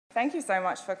Thank you so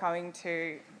much for coming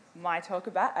to my talk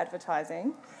about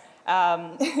advertising.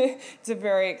 It's a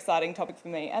very exciting topic for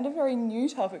me and a very new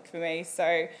topic for me.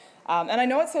 And I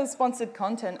know it says sponsored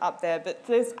content up there, but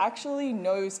there's actually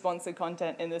no sponsored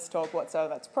content in this talk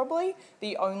whatsoever. It's probably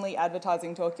the only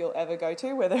advertising talk you'll ever go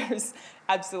to where there's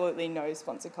absolutely no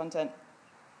sponsored content.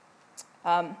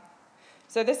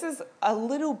 So this is a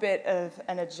little bit of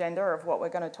an agenda of what we're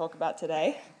going to talk about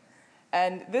today.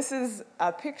 And this is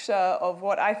a picture of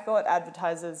what I thought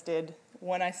advertisers did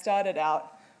when I started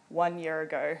out 1 year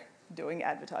ago doing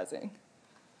advertising.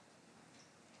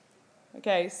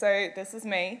 Okay, so this is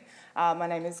me. My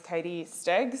name is Katie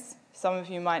Stegs. Some of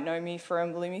you might know me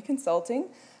from Lumi Consulting,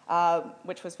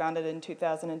 which was founded in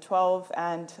 2012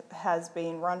 and has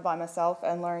been run by myself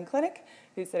and Lauren Clinic,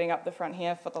 who's sitting up the front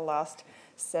here for the last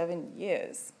 7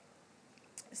 years.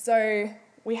 So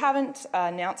we haven't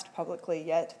announced publicly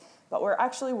yet, but we're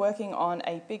actually working on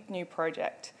a big new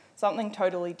project, something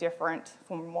totally different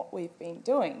from what we've been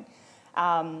doing.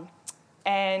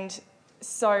 And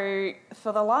so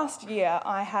for the last year,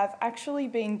 I have actually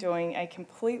been doing a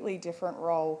completely different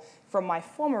role from my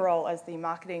former role as the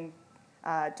marketing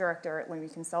director at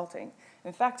Lumi Consulting.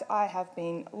 In fact, I have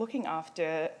been looking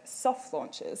after soft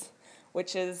launches,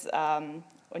 which is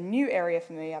a new area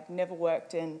for me. I've never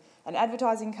worked in an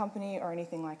advertising company or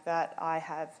anything like that. I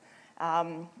have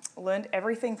learned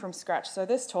everything from scratch. So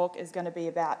this talk is going to be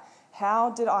about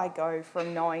how did I go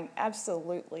from knowing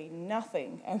absolutely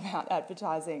nothing about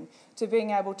advertising to being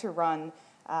able to run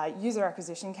user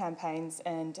acquisition campaigns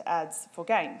and ads for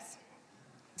games.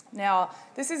 Now,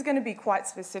 this is going to be quite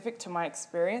specific to my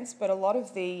experience, but a lot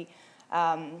of the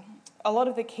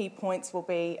key points will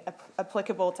be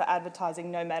applicable to advertising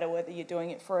no matter whether you're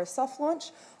doing it for a soft launch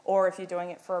or if you're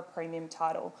doing it for a premium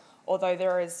title, although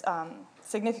there is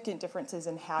significant differences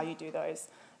in how you do those.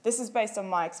 This is based on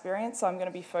my experience, so I'm going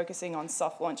to be focusing on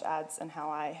soft launch ads and how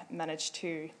I managed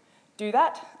to do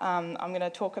that. I'm going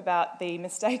to talk about the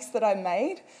mistakes that I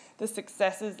made, the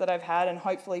successes that I've had, and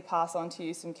hopefully pass on to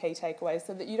you some key takeaways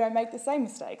so that you don't make the same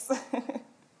mistakes.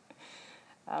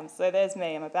 So there's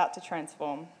me, I'm about to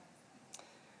transform.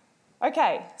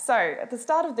 Okay, so at the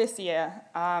start of this year,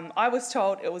 I was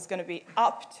told it was going to be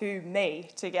up to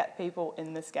me to get people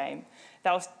in this game.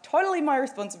 That was totally my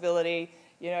responsibility.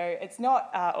 You know, it's not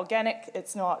organic,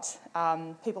 it's not,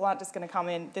 people aren't just going to come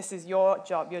in. This is your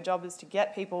job. Your job is to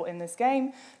get people in this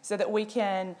game so that we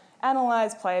can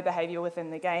analyze player behavior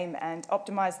within the game and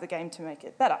optimize the game to make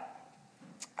it better.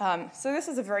 So this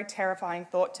is a very terrifying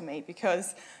thought to me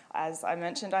because, as I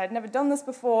mentioned, I had never done this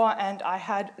before and I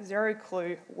had zero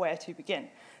clue where to begin.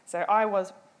 So I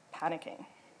was panicking.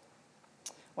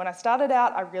 When I started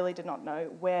out, I really did not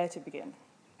know where to begin.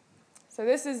 So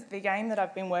this is the game that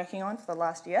I've been working on for the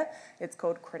last year. It's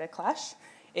called Critter Clash.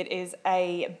 It is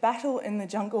a battle in the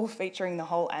jungle featuring the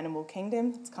whole animal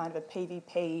kingdom. It's kind of a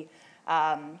PvP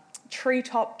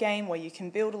treetop game where you can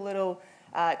build a little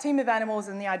team of animals,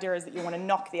 and the idea is that you want to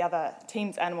knock the other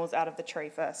team's animals out of the tree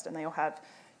first, and they all have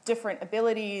different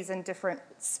abilities and different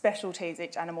specialties.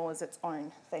 Each animal is its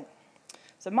own thing.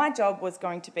 So my job was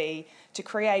going to be to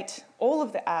create all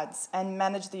of the ads and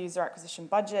manage the user acquisition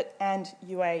budget and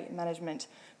UA management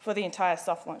for the entire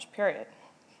soft launch period.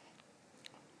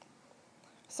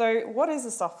 So what is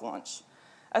a soft launch?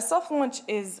 A soft launch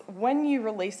is when you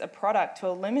release a product to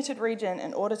a limited region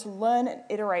in order to learn and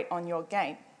iterate on your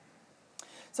game.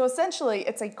 So essentially,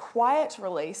 it's a quiet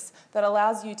release that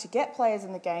allows you to get players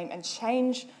in the game and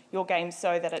change your game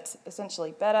so that it's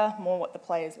essentially better, more what the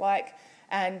players like,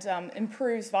 and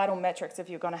improves vital metrics if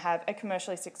you're going to have a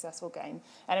commercially successful game.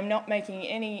 And I'm not making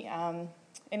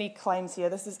any claims here.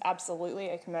 This is absolutely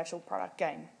a commercial product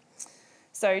game.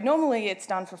 So normally it's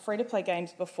done for free-to-play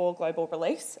games before global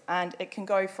release, and it can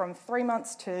go from 3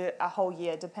 months to a whole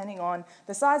year, depending on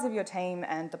the size of your team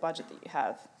and the budget that you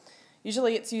have.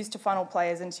 Usually it's used to funnel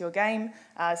players into your game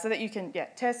so that you can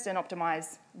test and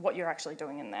optimize what you're actually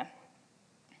doing in there.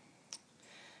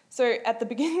 So at the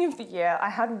beginning of the year, I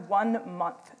had 1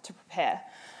 month to prepare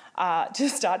to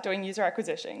start doing user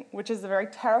acquisition, which is a very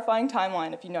terrifying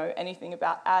timeline. If you know anything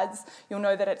about ads, you'll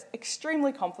know that it's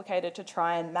extremely complicated to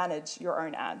try and manage your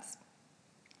own ads.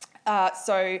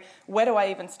 So where do I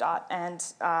even start? And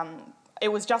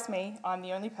it was just me. I'm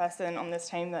the only person on this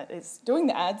team that is doing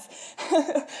the ads.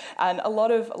 And a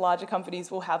lot of larger companies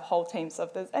will have whole teams. So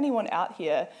if there's anyone out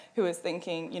here who is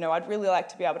thinking, you know, I'd really like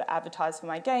to be able to advertise for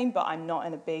my game, but I'm not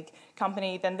in a big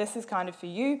company, then this is kind of for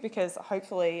you, because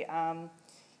hopefully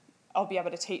I'll be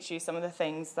able to teach you some of the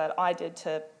things that I did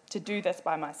to do this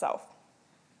by myself.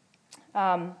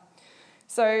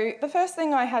 So the first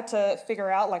thing I had to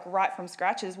figure out, like right from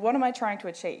scratch, is what am I trying to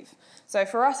achieve? So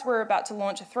for us, we're about to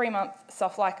launch a 3-month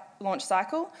soft launch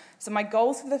cycle. So my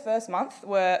goals for the first month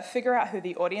were figure out who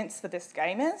the audience for this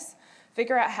game is,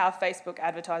 figure out how Facebook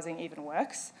advertising even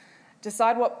works,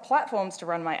 decide what platforms to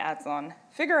run my ads on,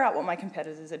 figure out what my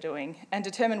competitors are doing, and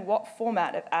determine what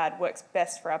format of ad works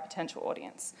best for our potential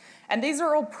audience. And these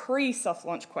are all pre-soft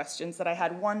launch questions that I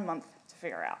had 1 month to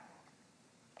figure out.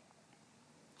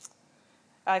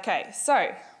 Okay,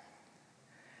 so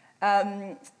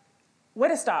where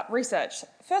to start? Research.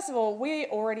 First of all, we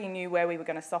already knew where we were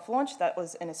going to soft launch. That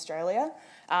was in Australia.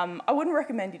 I wouldn't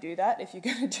recommend you do that if you're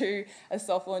going to do a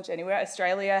soft launch anywhere.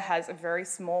 Australia has a very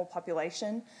small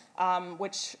population,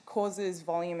 which causes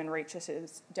volume and reach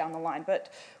issues down the line.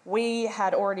 But we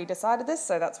had already decided this,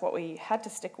 so that's what we had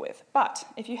to stick with. But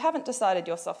if you haven't decided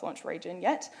your soft launch region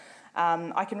yet,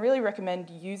 I can really recommend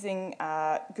using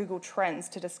Google Trends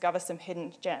to discover some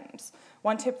hidden gems.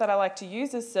 One tip that I like to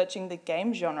use is searching the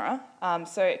game genre.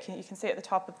 So you can see at the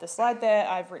top of the slide there,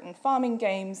 I've written farming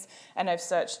games, and I've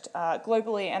searched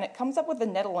globally, and it comes up with the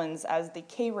Netherlands as the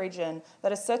key region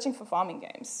that is searching for farming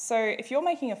games. So if you're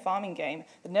making a farming game,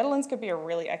 the Netherlands could be a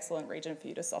really excellent region for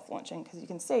you to soft launch in, because you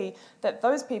can see that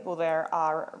those people there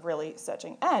are really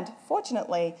searching. And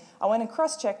fortunately, I went and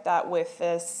cross-checked that with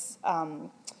this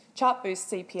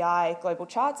Chartboost CPI global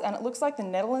charts, and it looks like the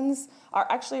Netherlands are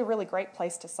actually a really great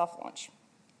place to soft launch.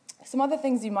 Some other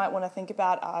things you might want to think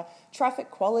about are traffic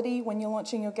quality when you're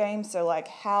launching your game. So like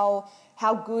how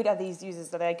good are these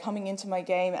users? Are they coming into my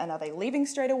game and are they leaving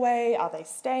straight away? Are they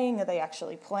staying? Are they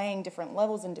actually playing different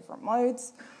levels in different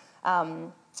modes?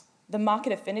 The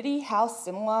market affinity, how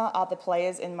similar are the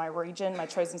players in my region, my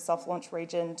chosen soft launch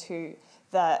region, to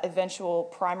the eventual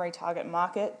primary target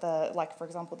market, like for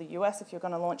example the US if you're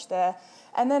going to launch there.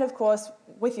 And then of course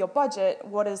with your budget,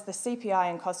 what is the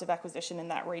CPI and cost of acquisition in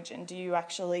that region? Do you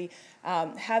actually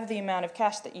have the amount of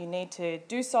cash that you need to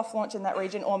do soft launch in that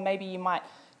region, or maybe you might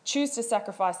choose to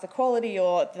sacrifice the quality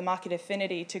or the market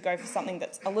affinity to go for something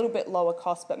that's a little bit lower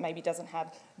cost but maybe doesn't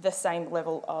have the same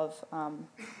level of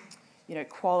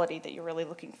quality that you're really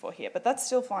looking for here, but that's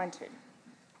still fine too.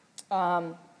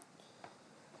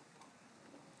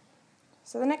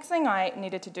 So the next thing I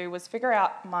needed to do was figure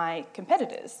out my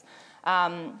competitors.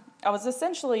 I was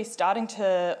essentially starting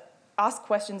to ask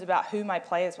questions about who my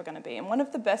players were going to be, and one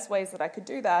of the best ways that I could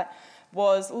do that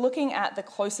was looking at the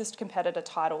closest competitor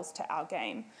titles to our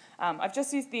game. I've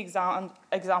just used the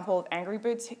example of Angry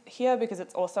Birds here because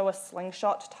it's also a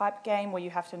slingshot type game where you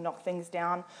have to knock things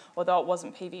down, although it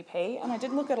wasn't PvP, and I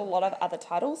did look at a lot of other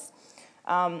titles.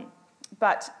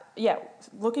 But yeah,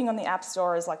 looking on the App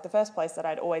Store is like the first place that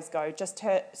I'd always go. Just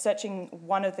searching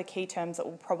one of the key terms that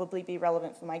will probably be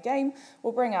relevant for my game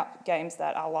will bring up games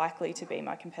that are likely to be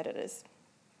my competitors.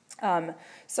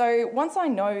 So once I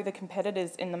know the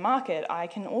competitors in the market, I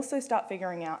can also start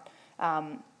figuring out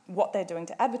what they're doing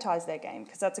to advertise their game,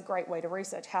 because that's a great way to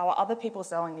research how are other people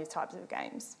selling these types of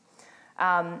games.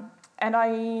 And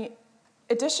I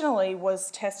additionally was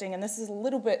testing, and this is a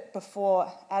little bit before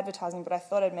advertising, but I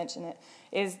thought I'd mention it,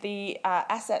 is the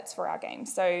assets for our game.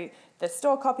 So the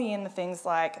store copy and the things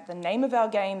like the name of our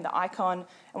game, the icon,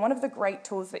 and one of the great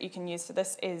tools that you can use for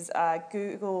this is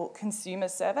Google Consumer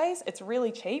Surveys. It's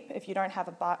really cheap. If you don't have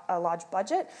a large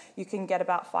budget, you can get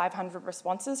about 500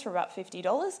 responses for about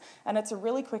 $50, and it's a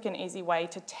really quick and easy way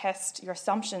to test your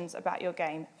assumptions about your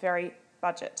game very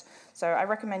budget. So I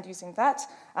recommend using that,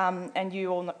 and you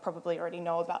all probably already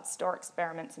know about store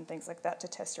experiments and things like that to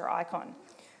test your icon.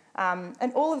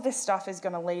 And all of this stuff is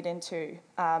going to lead into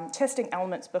testing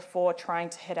elements before trying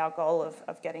to hit our goal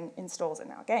of getting installs in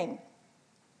our game.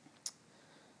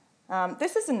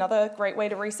 This is another great way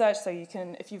to research, so you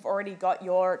can, if you've already got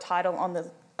your title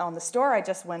on the store, I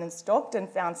just went and stalked and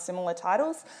found similar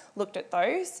titles, looked at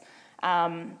those.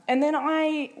 And then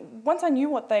once I knew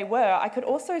what they were, I could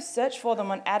also search for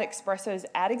them on AdExpresso's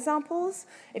ad examples.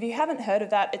 If you haven't heard of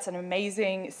that, it's an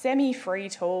amazing semi-free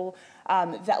tool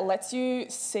that lets you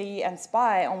see and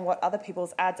spy on what other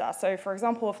people's ads are. So for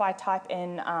example, if I type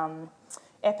in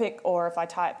Epic, or if I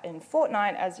type in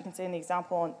Fortnite, as you can see in the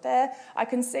example on there, I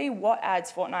can see what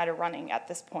ads Fortnite are running at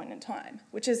this point in time,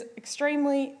 which is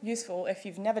extremely useful if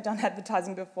you've never done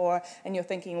advertising before and you're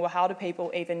thinking, well, how do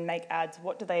people even make ads?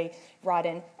 What do they write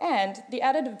in? And the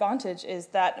added advantage is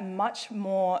that much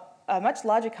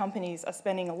larger companies are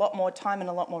spending a lot more time and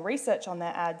a lot more research on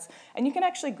their ads, and you can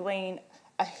actually glean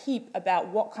a heap about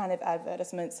what kind of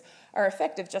advertisements are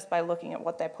effective just by looking at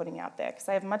what they're putting out there, because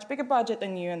they have a much bigger budget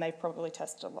than you and they've probably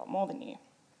tested a lot more than you.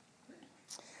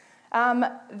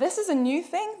 This is a new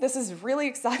thing. This is really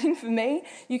exciting for me.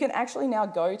 You can actually now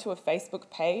go to a Facebook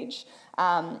page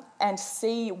and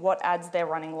see what ads they're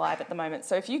running live at the moment.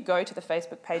 So if you go to the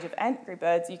Facebook page of Angry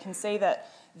Birds, you can see that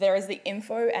there is the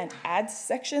info and ads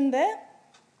section there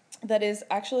that is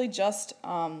actually just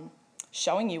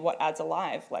showing you what ads are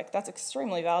live. Like, that's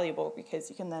extremely valuable because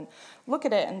you can then look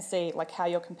at it and see like how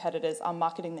your competitors are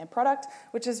marketing their product,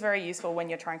 which is very useful when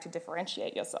you're trying to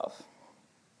differentiate yourself.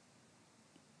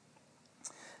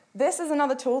 This is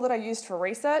another tool that I used for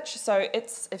research. So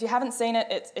if you haven't seen it,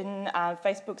 it's in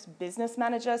Facebook's Business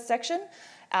Manager section.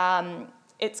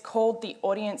 It's called the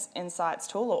Audience Insights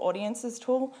tool or Audiences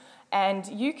tool. And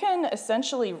you can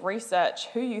essentially research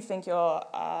who you think your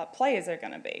players are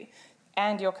going to be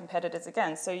and your competitors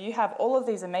again. So you have all of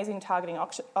these amazing targeting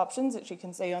options, which you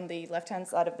can see on the left-hand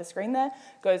side of the screen there.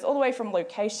 Goes all the way from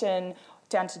location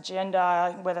down to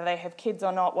gender, whether they have kids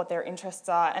or not, what their interests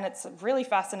are. And it's really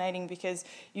fascinating because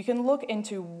you can look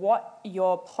into what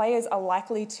your players are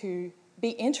likely to be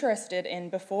interested in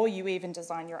before you even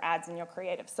design your ads and your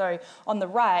creative. So on the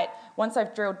right, once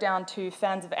I've drilled down to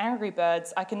fans of Angry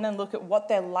Birds, I can then look at what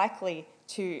they're likely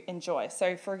to enjoy.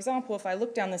 So for example, if I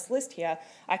look down this list here,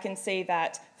 I can see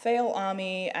that Fail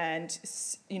Army and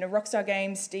Rockstar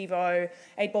Games, Steve-O,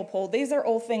 8-Ball Pool, these are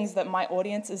all things that my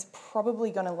audience is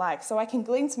probably going to like. So I can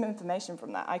glean some information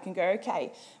from that. I can go,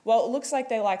 okay, well, it looks like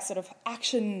they like sort of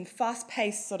action,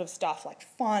 fast-paced sort of stuff, like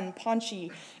fun,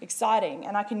 punchy, exciting.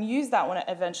 And I can use that when it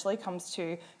eventually comes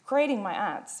to creating my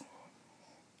ads.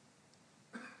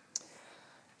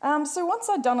 So once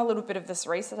I'd done a little bit of this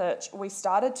research, we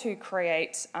started to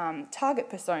create target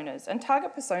personas. And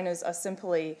target personas are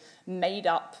simply made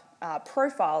up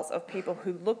profiles of people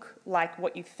who look like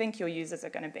what you think your users are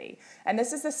going to be. And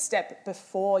this is a step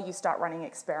before you start running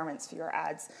experiments for your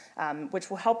ads,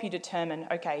 which will help you determine,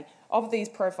 okay, of these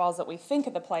profiles that we think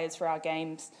are the players for our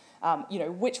games,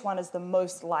 which one is the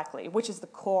most likely, which is the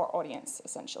core audience,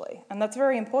 essentially. And that's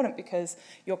very important because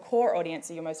your core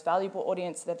audience are your most valuable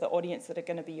audience. They're the audience that are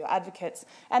going to be your advocates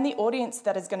and the audience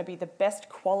that is going to be the best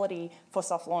quality for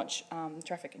soft launch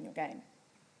traffic in your game.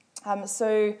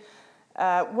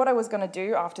 What I was going to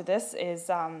do after this is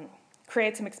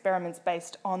create some experiments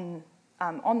based on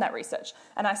that research.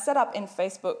 And I set up in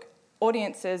Facebook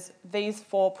audiences these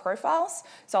 4 profiles.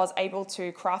 So I was able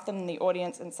to craft them in the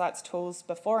Audience Insights tools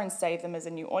before and save them as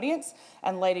a new audience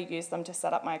and later use them to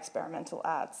set up my experimental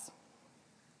ads.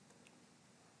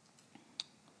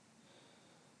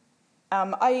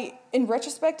 In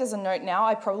retrospect, as a note now,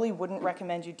 I probably wouldn't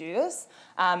recommend you do this,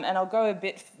 and I'll go a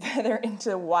bit further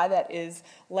into why that is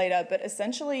later, but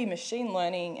essentially machine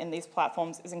learning in these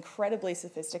platforms is incredibly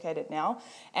sophisticated now,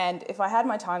 and if I had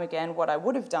my time again, what I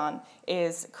would have done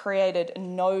is created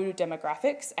no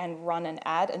demographics and run an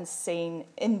ad and seen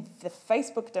in the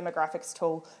Facebook demographics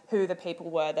tool who the people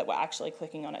were that were actually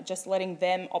clicking on it, just letting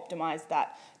them optimize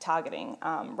that targeting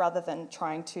rather than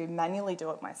trying to manually do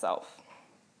it myself.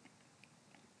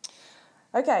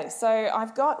 Okay, so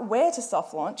I've got where to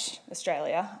soft launch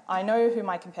Australia. I know who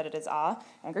my competitors are,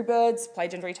 Angry Birds,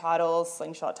 Legendary titles,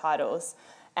 Slingshot titles,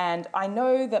 and I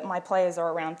know that my players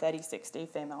are around 30-60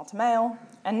 female to male.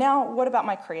 And now what about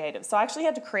my creatives? So I actually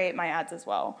had to create my ads as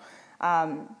well.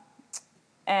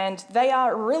 And they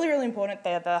are really, really important.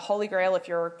 They're the holy grail. If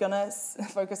you're gonna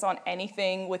focus on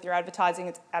anything with your advertising,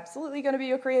 it's absolutely gonna be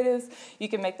your creatives. You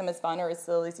can make them as fun or as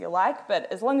silly as you like, but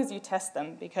as long as you test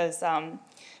them, because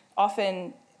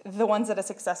often the ones that are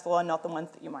successful are not the ones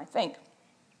that you might think.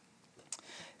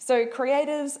 So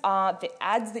creatives are the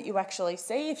ads that you actually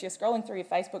see. If you're scrolling through your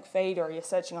Facebook feed or you're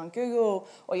searching on Google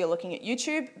or you're looking at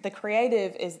YouTube, the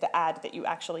creative is the ad that you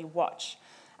actually watch.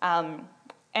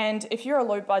 And if you're a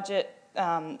low budget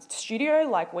studio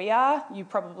like we are, you're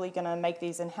probably going to make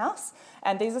these in-house.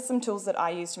 And these are some tools that I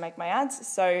use to make my ads.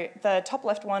 So the top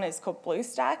left one is called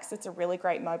BlueStacks. It's a really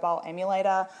great mobile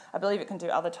emulator. I believe it can do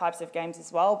other types of games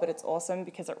as well, but it's awesome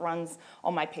because it runs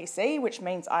on my PC, which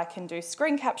means I can do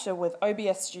screen capture with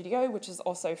OBS Studio, which is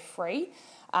also free,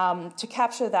 to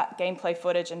capture that gameplay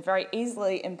footage and very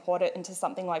easily import it into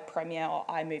something like Premiere or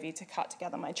iMovie to cut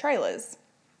together my trailers.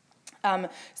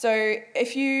 So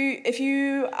if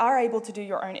you are able to do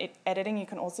your own editing, you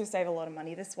can also save a lot of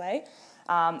money this way.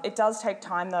 It does take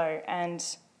time though, and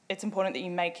it's important that you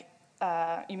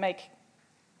make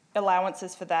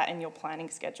allowances for that in your planning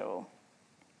schedule.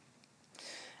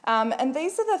 And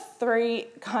these are the 3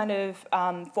 kind of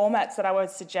formats that I would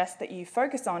suggest that you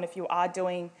focus on if you are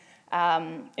doing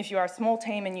If you are a small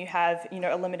team and you have,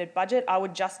 a limited budget, I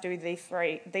would just do these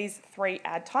three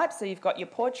ad types. So you've got your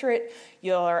portrait,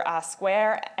 your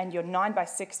square, and your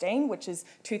 9:16, which is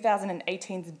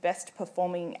 2018's best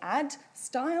performing ad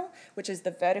style, which is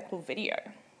the vertical video.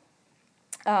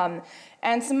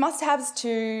 And some must-haves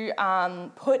to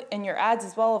put in your ads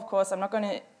as well. Of course, I'm not going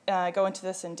to go into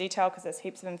this in detail because there's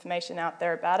heaps of information out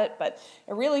there about it, but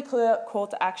a really clear call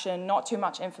to action, not too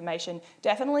much information,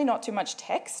 definitely not too much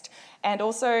text, and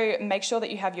also make sure that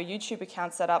you have your YouTube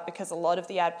account set up because a lot of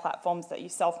the ad platforms that you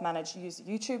self-manage use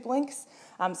YouTube links,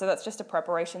 so that's just a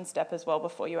preparation step as well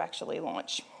before you actually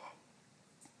launch.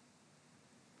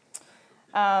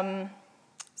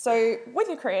 So with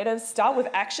your creatives, start with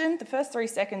action. The first 3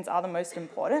 seconds are the most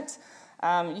important.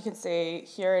 You can see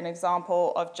here an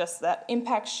example of just that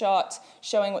impact shot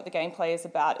showing what the gameplay is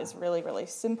about is really, really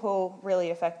simple, really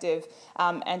effective,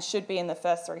 and should be in the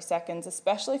first 3 seconds,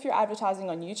 especially if you're advertising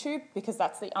on YouTube, because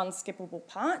that's the unskippable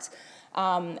part.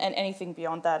 And anything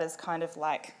beyond that is kind of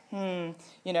like,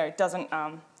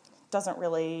 doesn't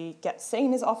really get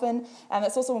seen as often. And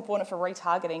that's also important for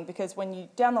retargeting because when you,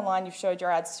 down the line, you've showed your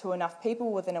ads to enough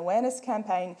people with an awareness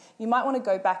campaign, you might want to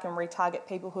go back and retarget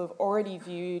people who have already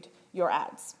viewed your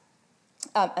ads.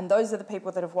 And those are the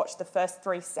people that have watched the first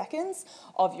 3 seconds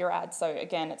of your ad. So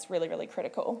again, it's really, really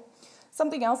critical.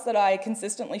 Something else that I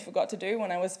consistently forgot to do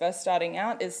when I was first starting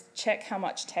out is check how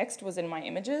much text was in my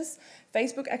images.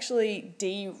 Facebook actually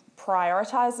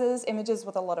deprioritizes images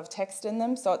with a lot of text in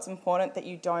them, so it's important that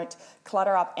you don't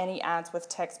clutter up any ads with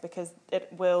text because it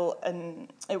will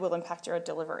impact your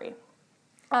delivery.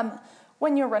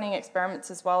 When you're running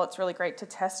experiments as well, it's really great to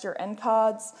test your end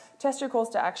cards, test your calls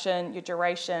to action, your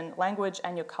duration, language,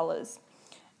 and your colors.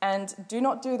 And do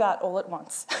not do that all at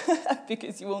once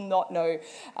because you will not know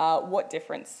what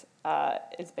difference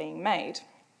is being made.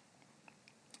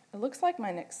 It looks like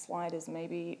my next slide is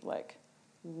maybe like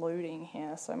loading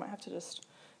here, so I might have to just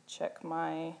check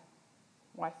my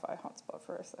Wi-Fi hotspot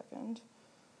for a second.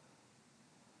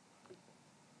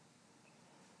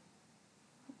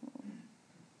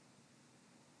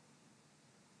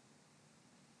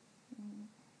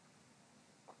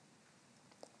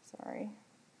 Sorry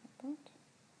about that.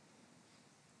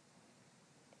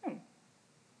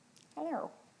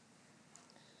 Hello.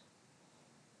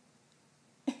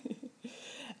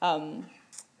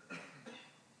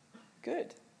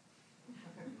 Good.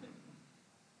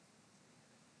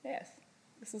 Yes,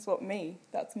 this is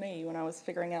that's me when I was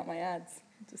figuring out my ads.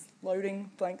 Just loading,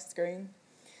 blank screen.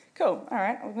 Cool, all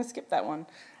right, I'm gonna skip that one.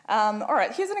 All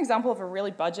right, here's an example of a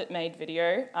really budget-made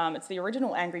video. It's the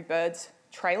original Angry Birds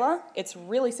trailer. It's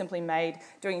really simply made,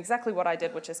 doing exactly what I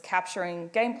did, which is capturing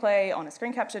gameplay on a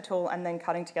screen capture tool and then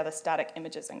cutting together static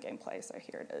images and gameplay. So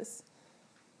here it is.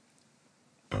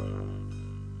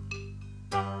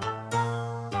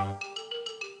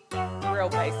 Real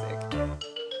basic,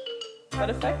 but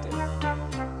effective.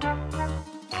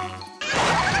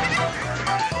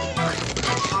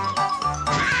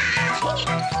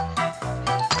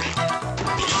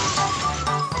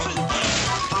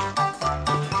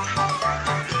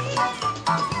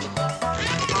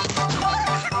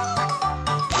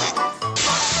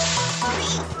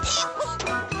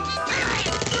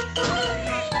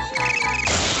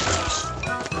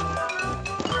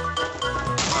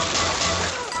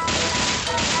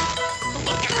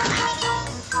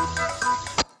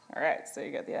 So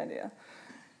you get the idea.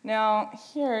 Now,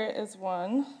 here is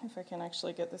one, if I can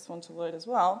actually get this one to load as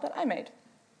well, that I made.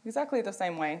 Exactly the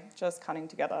same way, just cutting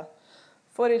together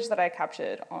footage that I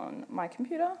captured on my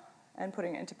computer and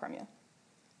putting it into Premiere.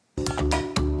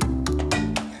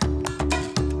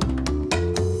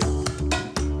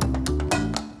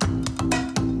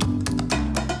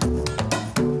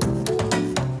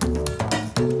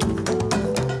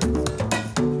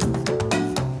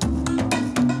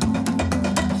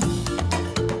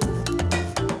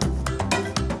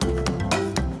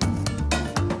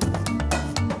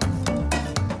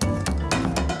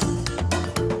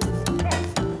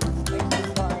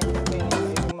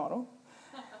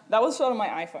 That was shot on my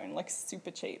iPhone, like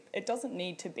super cheap. It doesn't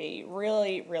need to be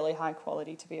really, really high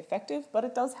quality to be effective, but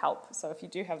it does help. So if you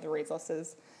do have the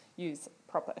resources, use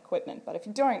proper equipment. But if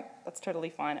you don't, that's totally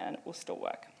fine and it will still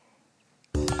work.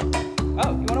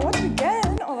 Oh, you want to watch it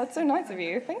again? Oh, that's so nice of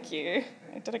you. Thank you.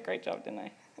 I did a great job, didn't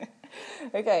I?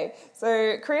 Okay, so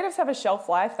creatives have a shelf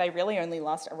life. They really only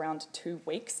last around 2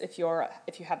 weeks if you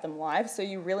have them live. So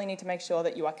you really need to make sure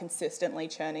that you are consistently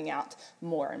churning out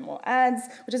more and more ads,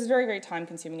 which is very, very time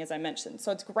consuming, as I mentioned.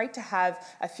 So it's great to have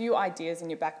a few ideas in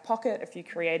your back pocket, a few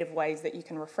creative ways that you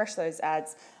can refresh those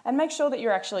ads and make sure that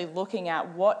you're actually looking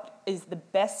at what is the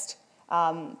best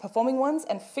performing ones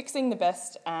and fixing the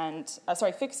best and,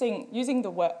 fix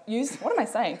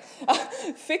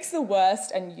the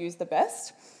worst and use the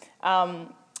best.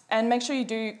 And make sure you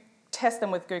do test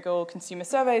them with Google consumer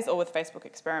surveys or with Facebook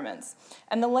experiments.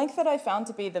 And the length that I found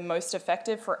to be the most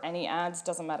effective for any ads,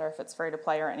 doesn't matter if it's free to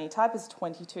play or any type, is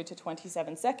 22 to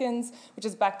 27 seconds, which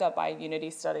is backed up by a Unity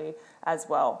study as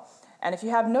well. And if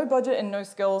you have no budget and no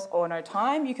skills or no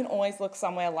time, you can always look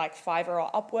somewhere like Fiverr or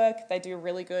Upwork. They do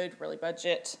really good, really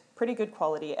budget, pretty good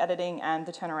quality editing, and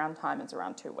the turnaround time is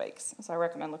around 2 weeks. So I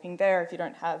recommend looking there if you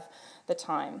don't have the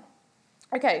time.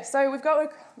 Okay, so we've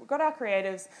got our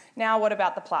creatives. Now what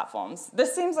about the platforms?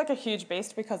 This seems like a huge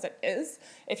beast because it is.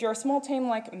 If you're a small team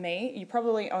like me, you're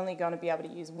probably only going to be able to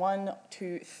use 1,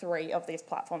 2, 3 of these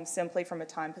platforms simply from a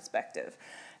time perspective.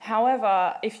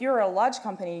 However, if you're a large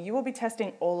company, you will be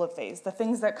testing all of these, the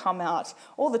things that come out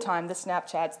all the time, the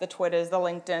Snapchats, the Twitters, the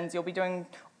LinkedIns, you'll be doing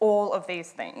all of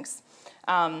these things.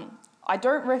 I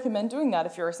don't recommend doing that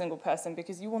if you're a single person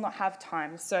because you will not have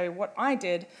time. So what I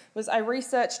did was I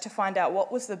researched to find out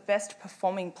what was the best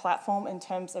performing platform in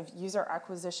terms of user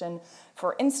acquisition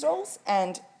for installs,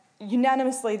 and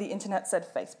unanimously the internet said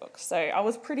Facebook. So I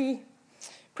was pretty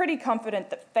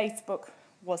confident that Facebook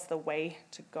was the way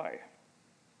to go.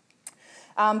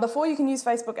 Before you can use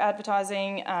Facebook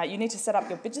advertising, you need to set up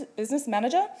your business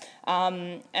manager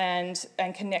and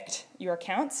connect your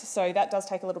accounts. So that does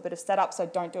take a little bit of setup, so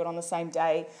don't do it on the same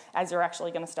day as you're actually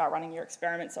going to start running your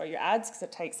experiments or your ads because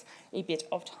it takes a bit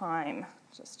of time.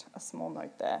 Just a small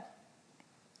note there.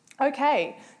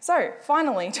 Okay, so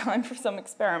finally, time for some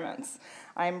experiments.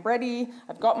 I'm ready,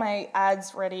 I've got my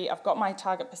ads ready, I've got my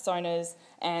target personas,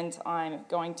 and I'm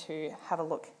going to have a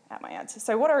look at my ads.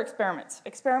 So what are experiments?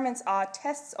 Experiments are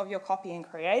tests of your copy and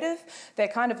creative. They're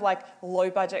kind of like low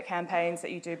budget campaigns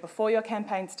that you do before your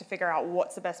campaigns to figure out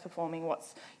what's the best performing,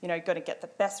 what's going to get the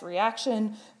best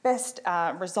reaction, best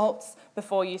results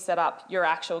before you set up your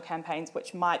actual campaigns,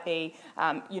 which might be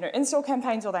install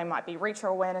campaigns, or they might be reach or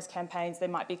awareness campaigns, they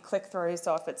might be click-throughs.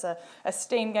 So if it's a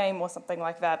Steam game or something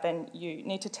like that, then you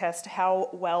need to test how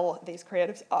well these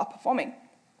creatives are performing.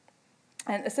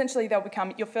 And essentially they'll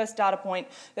become your first data point,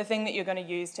 the thing that you're going to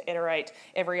use to iterate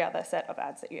every other set of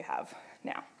ads that you have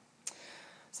now.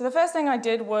 So the first thing I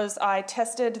did was I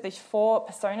tested the 4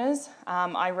 personas.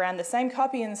 I ran the same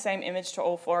copy and the same image to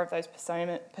all 4 of those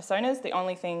personas. The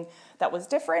only thing that was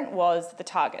different was the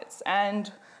targets.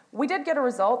 And we did get a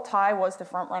result. Ty was the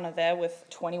front runner there with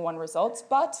 21 results,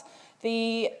 but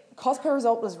the cost per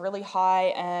result was really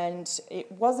high, and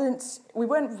we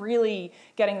weren't really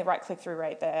getting the right click-through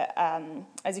rate there.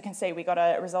 As you can see, we got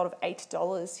a result of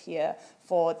 $8 here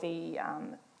for the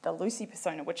Lucy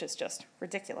persona, which is just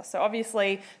ridiculous. So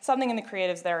obviously, something in the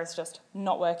creatives there is just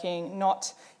not working,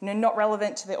 not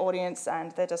relevant to the audience,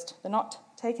 and they're not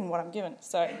taking what I'm given.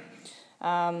 So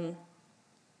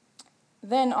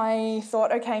then I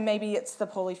thought, okay, maybe it's the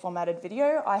poorly formatted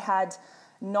video. I had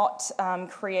not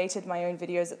created my own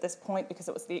videos at this point because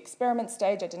it was the experiment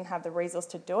stage. I didn't have the resource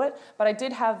to do it, but I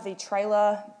did have the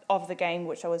trailer of the game,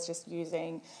 which I was just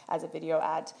using as a video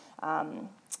ad.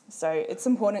 So it's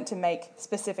important to make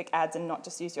specific ads and not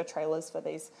just use your trailers for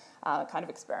these kind of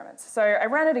experiments. So I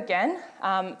ran it again,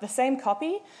 the same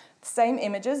copy, same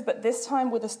images, but this time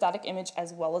with a static image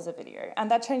as well as a video. And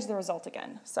that changed the result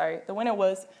again. So the winner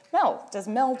was Mel. Does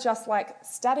Mel just like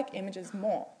static images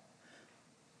more?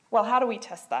 Well, how do we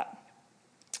test that?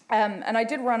 And I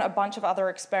did run a bunch of other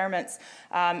experiments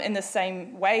in the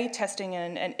same way, testing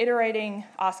and iterating,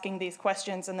 asking these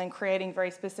questions, and then creating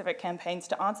very specific campaigns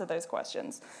to answer those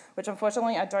questions, which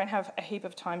unfortunately I don't have a heap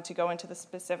of time to go into the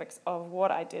specifics of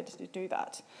what I did to do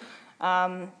that.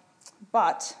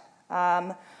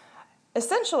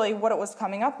 Essentially what it was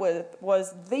coming up with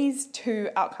was these 2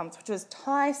 outcomes, which was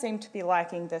Ty seemed to be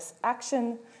liking this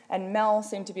action and Mel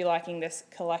seemed to be liking this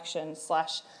collection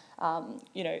slash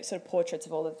sort of portraits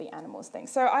of all of the animals things.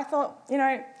 So I thought,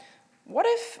 what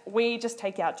if we just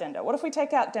take out gender? What if we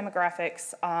take out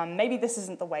demographics? Maybe this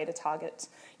isn't the way to target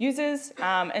users.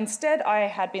 Instead, I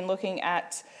had been looking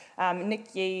at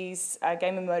Nick Yee's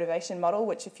gamer motivation model,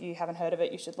 which if you haven't heard of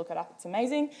it, you should look it up. It's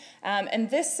amazing. And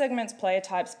this segments player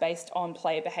types based on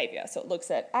player behavior. So it looks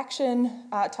at action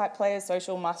type players,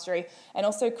 social, mastery, and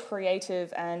also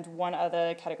creative and one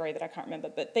other category that I can't remember.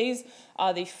 But these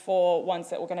are the 4 ones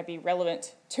that were going to be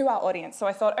relevant to our audience. So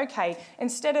I thought, okay,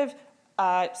 instead of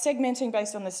segmenting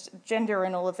based on this gender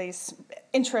and all of these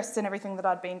interests and everything that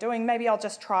I'd been doing, maybe I'll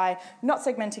just try not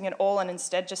segmenting at all and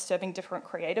instead just serving different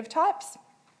creative types.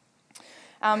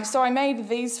 So I made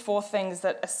these 4 things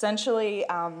that essentially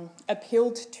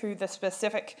appealed to the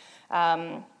specific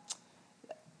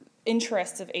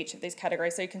interests of each of these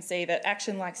categories. So you can see that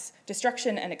action likes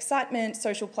destruction and excitement,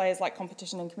 social players like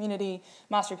competition and community,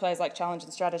 mastery players like challenge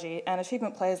and strategy, and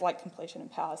achievement players like completion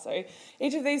and power. So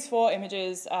each of these 4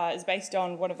 images is based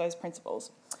on one of those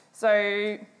principles. So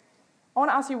I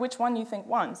want to ask you which one you think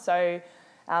won. So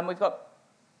we've got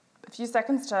a few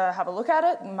seconds to have a look at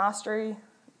it: mastery,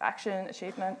 action,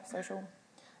 achievement, social.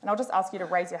 And I'll just ask you to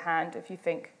raise your hand if you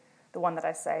think the one that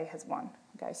I say has won.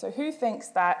 Okay, so who thinks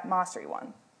that mastery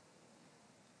won?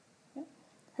 Yeah.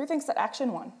 Who thinks that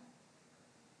action won?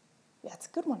 Yeah, it's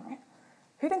a good one, right?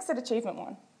 Who thinks that achievement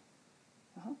won?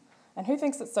 And who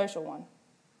thinks that social won?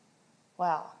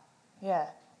 Wow, yeah,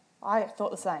 I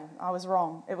thought the same. I was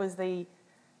wrong. It was the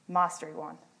mastery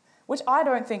one, which I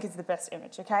don't think is the best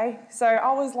image, okay? So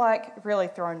I was like really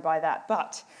thrown by that,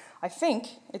 but I think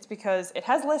it's because it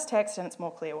has less text and it's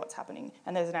more clear what's happening,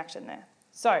 and there's an action there.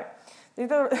 So these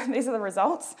are the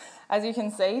results. As you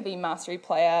can see, the mastery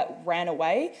player ran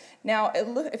away. Now,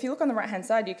 if you look on the right-hand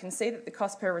side, you can see that the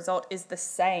cost per result is the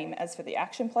same as for the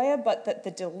action player, but that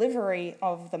the delivery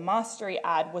of the mastery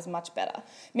ad was much better,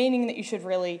 meaning that you should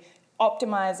really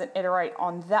optimize and iterate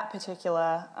on that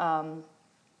particular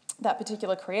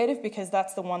creative, because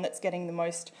that's the one that's getting the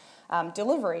most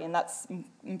delivery, and that's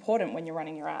important when you're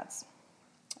running your ads.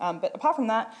 But apart from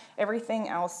that, everything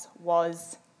else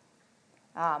was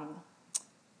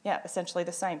essentially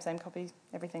the same copy,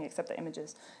 everything except the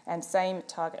images, and same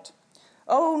target.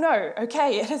 Oh no,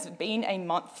 okay, it has been a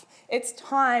month. It's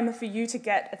time for you to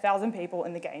get 1,000 people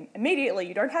in the game immediately.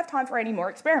 You don't have time for any more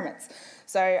experiments.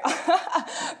 So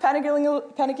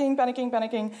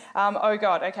panicking. Oh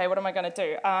God, okay, what am I gonna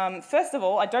do? First of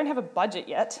all, I don't have a budget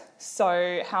yet,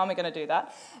 so how am I gonna do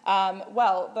that?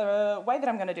 Well, the way that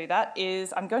I'm gonna do that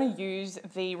is I'm gonna use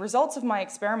the results of my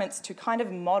experiments to kind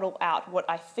of model out what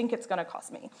I think it's gonna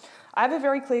cost me. I have a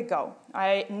very clear goal.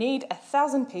 I need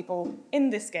 1,000 people in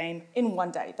this game in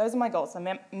one day. Those are my goals.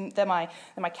 They're my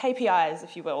KPIs,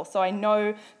 if you will. So I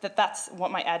know that that's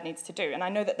what my ad needs to do. And I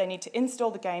know that they need to install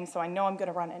the game, so I know I'm going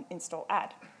to run an install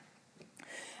ad.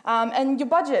 And your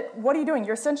budget, what are you doing?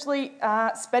 You're essentially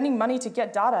spending money to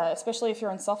get data, especially if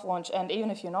you're in soft launch. And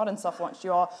even if you're not in soft launch,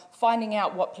 you're finding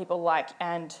out what people like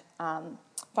and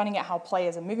finding out how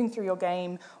players are moving through your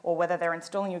game, or whether they're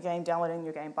installing your game, downloading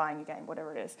your game, buying your game,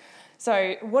 whatever it is.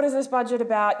 So what is this budget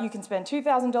about? You can spend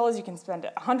 $2,000, you can spend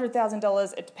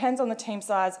 $100,000. It depends on the team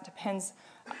size. It depends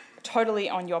totally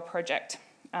on your project.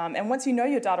 And once you know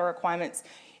your data requirements,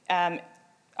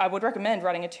 I would recommend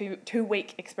running a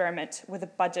two-week experiment with a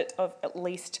budget of at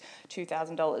least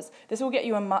 $2,000. This will get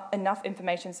you enough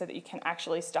information so that you can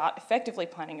actually start effectively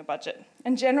planning a budget.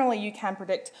 And generally, you can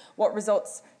predict what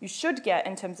results you should get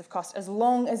in terms of cost, as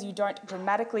long as you don't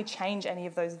dramatically change any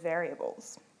of those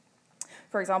variables.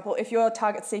 For example, if your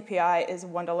target CPI is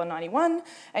 $1.91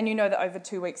 and you know that over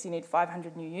 2 weeks you need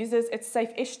 500 new users, it's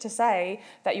safe-ish to say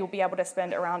that you'll be able to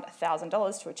spend around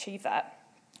 $1,000 to achieve that.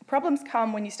 Problems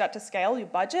come when you start to scale your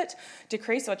budget,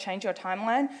 decrease or change your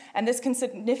timeline, and this can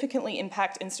significantly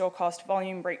impact install cost,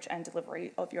 volume, reach, and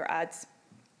delivery of your ads.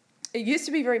 It used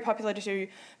to be very popular to do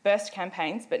burst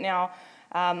campaigns, but now,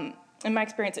 in my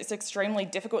experience, it's extremely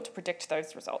difficult to predict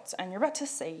those results, and you're about to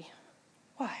see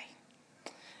why.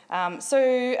 So,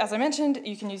 as I mentioned,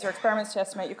 you can use your experiments to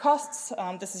estimate your costs.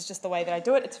 This is just the way that I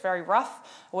do it. It's very rough.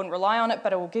 I wouldn't rely on it,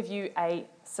 but it will give you a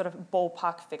sort of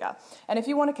ballpark figure. And if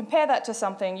you want to compare that to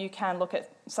something, you can look at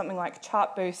something like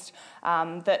Chartboost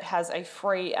that has a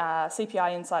free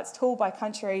CPI insights tool by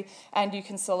country, and you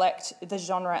can select the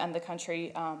genre and the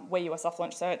country where you are soft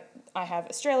launch. So I have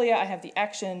Australia, I have the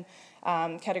action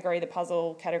category, the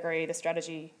puzzle category, the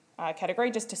strategy category,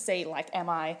 just to see, like, am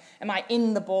I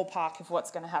in the ballpark of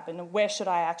what's going to happen, and where should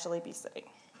I actually be sitting?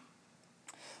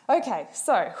 Okay,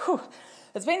 so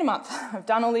it's been a month. I've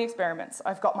done all the experiments.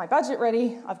 I've got my budget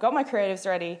ready, I've got my creatives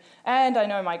ready, and I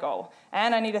know my goal.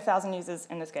 And I need 1,000 users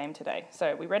in this game today.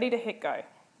 So we're ready to hit go.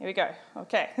 Here we go.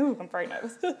 Okay. Ooh, I'm very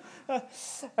nervous. Okay,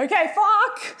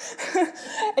 fuck!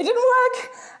 It didn't work.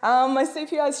 My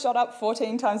CPI shot up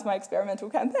 14 times my experimental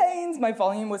campaigns. My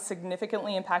volume was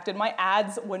significantly impacted. My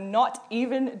ads were not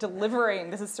even delivering.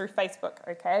 This is through Facebook,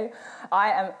 okay? I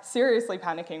am seriously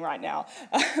panicking right now.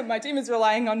 My team is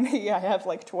relying on me. I have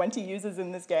like 20 users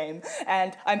in this game,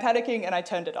 and I'm panicking, and I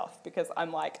turned it off because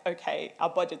I'm like, okay,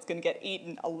 our budget's gonna get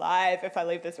eaten alive if I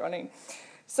leave this running.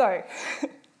 So,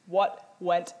 what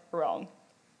went wrong?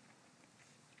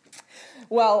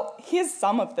 Well, here's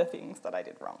some of the things that I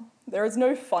did wrong. There is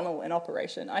no funnel in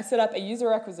operation. I set up a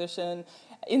user acquisition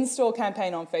install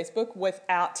campaign on Facebook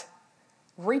without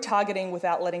retargeting,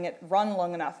 without letting it run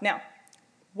long enough. Now,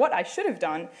 what I should have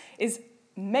done is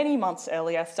many months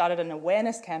earlier, started an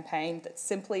awareness campaign that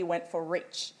simply went for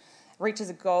reach. Reach is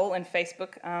a goal in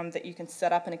Facebook that you can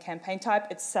set up in a campaign type.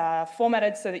 It's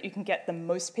formatted so that you can get the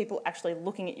most people actually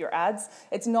looking at your ads.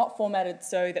 It's not formatted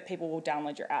so that people will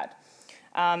download your ad.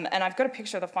 And I've got a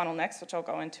picture of the funnel next, which I'll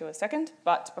go into a second.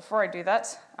 But before I do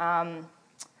that,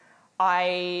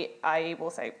 I will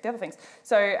say the other things.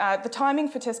 So the timing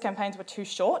for test campaigns were too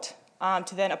short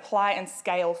to then apply and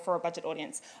scale for a budget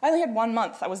audience. I only had 1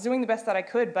 month. I was doing the best that I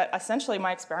could, but essentially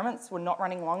my experiments were not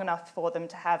running long enough for them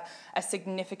to have a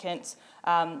significant,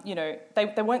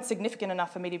 they weren't significant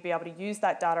enough for me to be able to use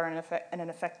that data in an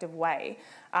effective way.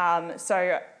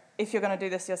 So if you're going to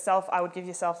do this yourself, I would give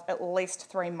yourself at least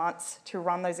 3 months to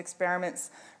run those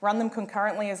experiments. Run them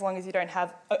concurrently as long as you don't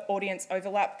have audience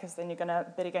overlap, because then you're going to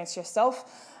bid against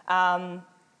yourself.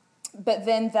 But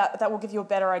then that will give you a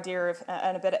better idea of,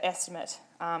 and a better estimate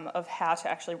of how to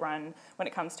actually run when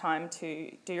it comes time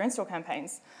to do your install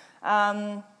campaigns.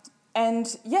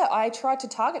 And yeah, I tried to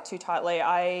target too tightly.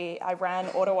 I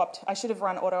should have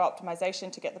run auto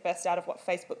optimization to get the best out of what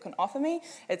Facebook can offer me.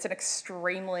 It's an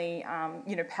extremely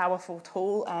powerful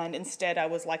tool, and instead I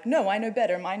was like, no, I know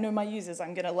better. I know my users.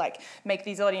 I'm gonna make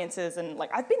these audiences, and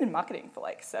I've been in marketing for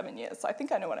 7 years, so I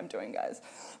think I know what I'm doing, guys.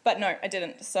 But no, I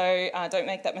didn't. So don't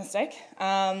make that mistake.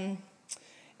 And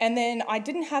then I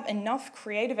didn't have enough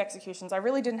creative executions. I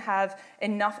really didn't have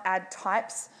enough ad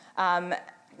types.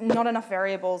 Not enough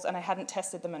variables, and I hadn't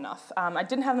tested them enough. I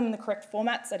didn't have them in the correct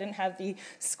formats. I didn't have the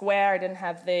square. I didn't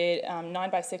have the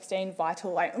 9x16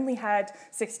 vital. I only had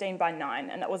 16x9,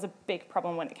 and that was a big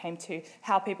problem when it came to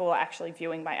how people were actually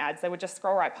viewing my ads. They would just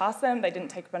scroll right past them. They didn't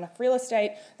take up enough real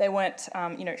estate. They weren't,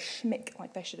 schmick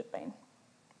like they should have been.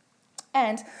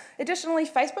 And additionally,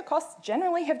 Facebook costs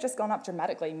generally have just gone up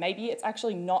dramatically. Maybe it's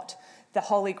actually not the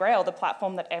holy grail, the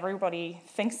platform that everybody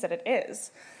thinks that it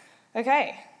is.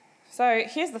 Okay. So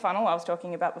here's the funnel I was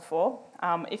talking about before.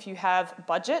 If you have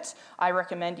budget, I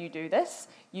recommend you do this.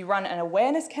 You run an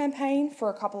awareness campaign for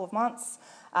a couple of months,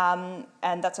 and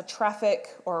that's a traffic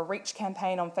or a reach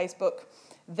campaign on Facebook.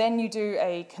 Then you do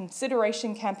a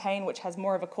consideration campaign, which has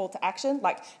more of a call to action,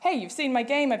 like, hey, you've seen my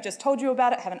game, I've just told you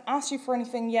about it, haven't asked you for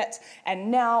anything yet,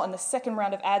 and now in the second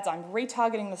round of ads, I'm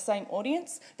retargeting the same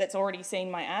audience that's already seen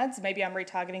my ads. Maybe I'm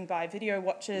retargeting by video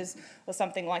watchers or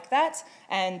something like that,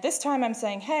 and this time I'm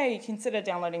saying, hey, consider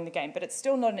downloading the game, but it's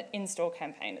still not an in-store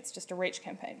campaign, it's just a reach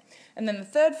campaign. And then the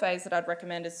third phase that I'd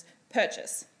recommend is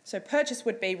purchase. So purchase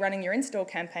would be running your install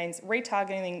campaigns,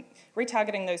 retargeting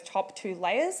those top 2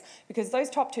 layers, because those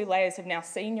top 2 layers have now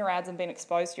seen your ads and been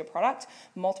exposed to your product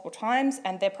multiple times,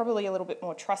 and they're probably a little bit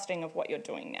more trusting of what you're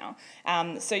doing now.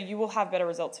 So you will have better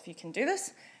results if you can do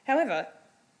this. However,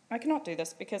 I cannot do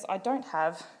this because I don't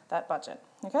have that budget,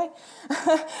 okay?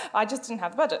 I just didn't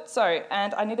have the budget.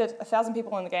 And I needed 1,000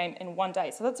 people in the game in 1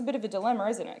 day. So that's a bit of a dilemma,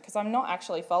 isn't it? Because I'm not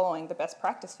actually following the best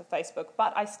practice for Facebook,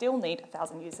 but I still need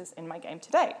 1,000 users in my game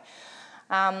today.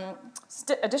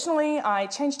 Additionally, I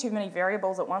changed too many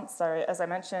variables at once. So as I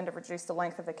mentioned, I reduced the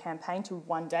length of the campaign to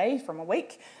 1 day from a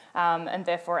week, and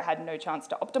therefore it had no chance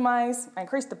to optimize. I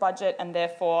increased the budget and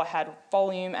therefore had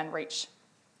volume and reach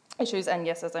issues, and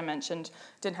yes, as I mentioned,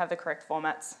 didn't have the correct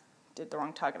formats, did the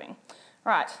wrong targeting.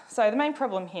 Right, so the main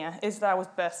problem here is that I was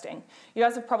bursting. You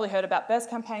guys have probably heard about burst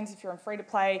campaigns if you're on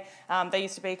free-to-play. They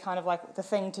used to be kind of like the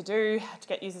thing to do to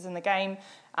get users in the game.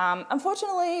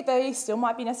 Unfortunately, they still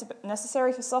might be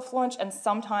necessary for soft launch, and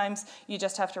sometimes you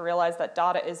just have to realize that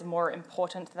data is more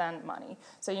important than money.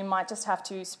 So you might just have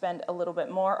to spend a little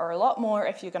bit more or a lot more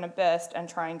if you're going to burst and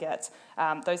try and get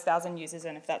those 1,000 users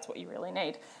in if that's what you really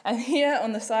need. And here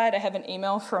on the side, I have an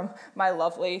email from my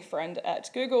lovely friend at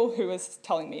Google who is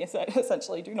telling me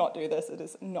essentially, do not do this. It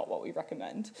is not what we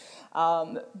recommend.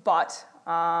 But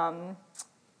I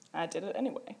did it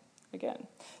anyway. Again.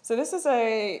 So this is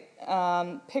a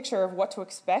picture of what to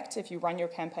expect if you run your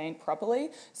campaign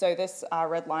properly. So this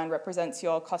red line represents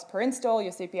your cost per install,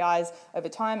 your CPIs over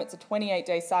time. It's a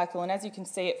 28-day cycle, and as you can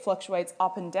see, it fluctuates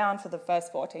up and down for the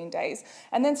first 14 days,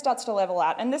 and then starts to level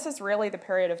out. And this is really the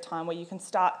period of time where you can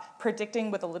start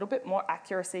predicting with a little bit more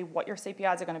accuracy what your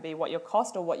CPIs are going to be, what your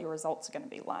cost or what your results are going to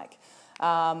be like.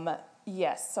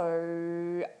 Yes,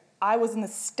 so I was in the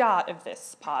start of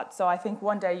this part, so I think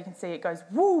one day you can see it goes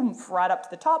whoom right up to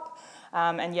the top,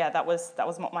 and yeah, that was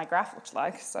what my graph looked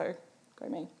like, so go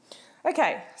me.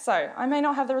 Okay, so I may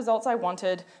not have the results I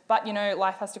wanted, but you know,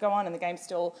 life has to go on and the game's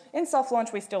still in soft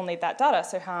launch, we still need that data,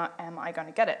 so how am I going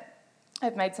to get it?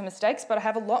 I've made some mistakes, but I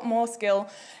have a lot more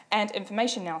skill and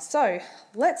information now, so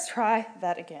let's try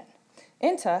that again.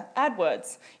 Enter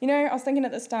AdWords. You know, I was thinking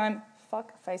at this time,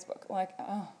 fuck Facebook, like,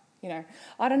 oh. You know,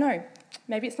 I don't know.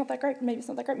 Maybe it's not that great. Maybe it's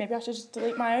not that great. Maybe I should just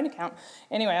delete my own account.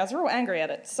 Anyway, I was real angry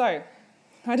at it. So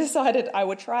I decided I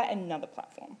would try another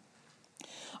platform.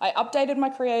 I updated my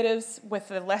creatives with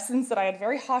the lessons that I had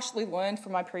very harshly learned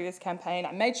from my previous campaign.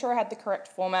 I made sure I had the correct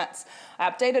formats.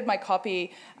 I updated my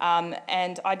copy,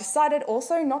 and I decided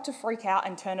also not to freak out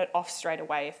and turn it off straight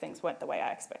away if things weren't the way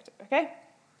I expected, okay?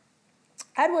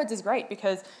 AdWords is great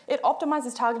because it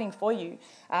optimizes targeting for you.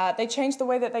 They changed the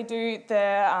way that they do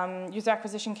their user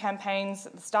acquisition campaigns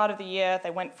at the start of the year. They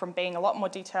went from being a lot more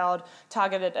detailed,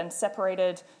 targeted, and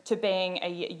separated to being a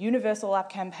universal app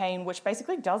campaign, which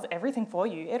basically does everything for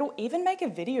you. It'll even make a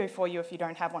video for you if you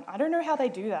don't have one. I don't know how they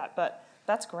do that, but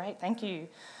that's great. Thank you.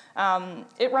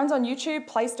 It runs on YouTube,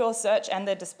 Play Store search, and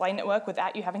their display network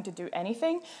without you having to do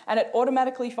anything, and it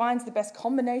automatically finds the best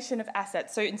combination of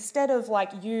assets. So instead of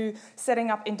like you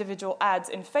setting up individual ads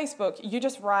in Facebook, you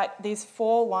just write these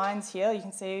 4 lines here. You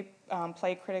can see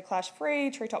Play Critter Clash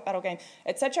Free, Treetop Battle Game,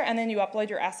 etc., and then you upload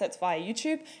your assets via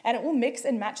YouTube, and it will mix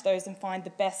and match those and find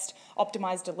the best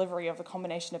optimized delivery of a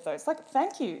combination of those. Like,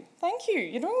 thank you,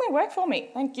 you're doing my work for me.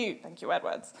 Thank you,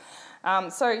 AdWords.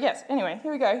 So yes, anyway,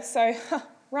 here we go. So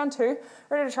round 2,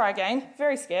 ready to try again,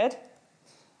 very scared.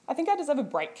 I think I deserve a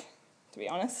break, to be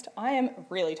honest. I am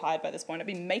really tired by this point. I've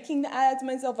been making the ads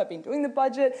myself, I've been doing the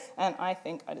budget, and I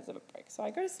think I deserve a break. So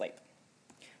I go to sleep.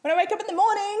 When I wake up in the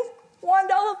morning,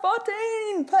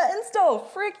 $1.14 per install,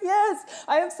 frick yes.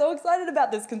 I am so excited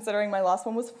about this considering my last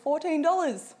one was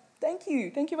 $14. Thank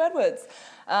you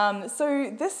AdWords.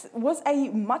 So this was a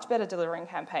much better delivering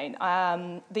campaign.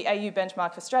 The AU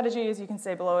benchmark for strategy, as you can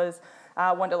see below, is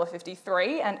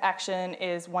 $1.53, and action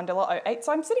is $1.08.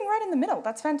 So I'm sitting right in the middle.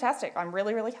 That's fantastic. I'm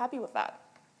really, really happy with that.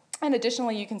 And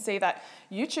additionally, you can see that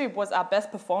YouTube was our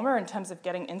best performer in terms of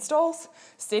getting installs.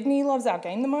 Sydney loves our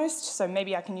game the most, so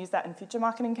maybe I can use that in future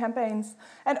marketing campaigns.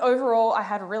 And overall, I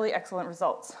had really excellent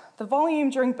results. The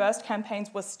volume during burst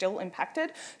campaigns was still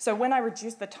impacted, so when I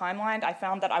reduced the timeline, I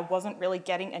found that I wasn't really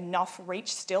getting enough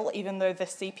reach still, even though the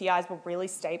CPIs were really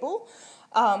stable.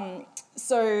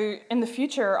 So in the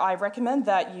future, I recommend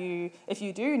that if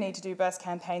you do need to do burst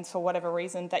campaigns for whatever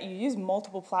reason, that you use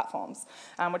multiple platforms,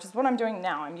 which is what I'm doing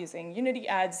now. I'm using Unity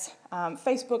Ads,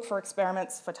 Facebook for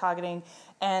experiments for targeting,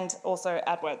 and also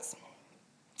AdWords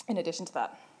in addition to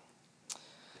that.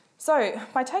 So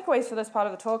my takeaways for this part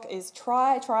of the talk is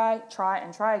try,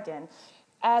 and try again.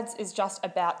 Ads is just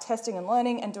about testing and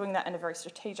learning and doing that in a very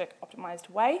strategic, optimized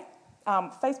way.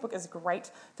 Facebook is great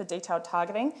for detailed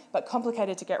targeting, but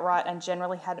complicated to get right and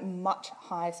generally had much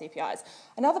higher CPIs.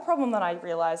 Another problem that I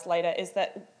realized later is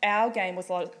that our game was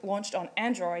launched on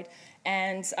Android,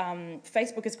 and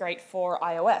Facebook is great for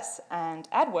iOS, and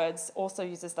AdWords also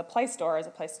uses the Play Store as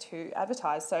a place to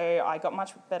advertise. So I got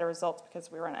much better results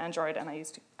because we were on Android and I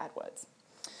used AdWords.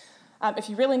 If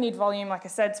you really need volume, like I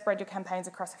said, spread your campaigns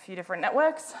across a few different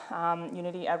networks,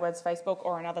 Unity, AdWords, Facebook,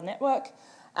 or another network.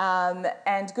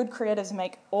 And good creatives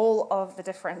make all of the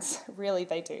difference, really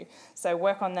they do. So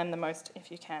work on them the most if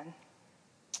you can.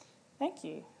 Thank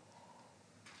you.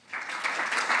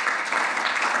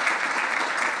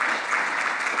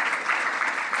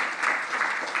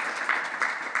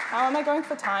 How am I going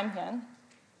for time here?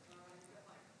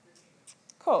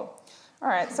 Cool. All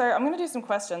right, so I'm going to do some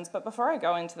questions, but before I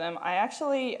go into them, I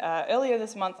actually, earlier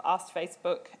this month, asked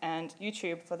Facebook and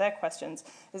YouTube for their questions.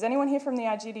 Is anyone here from the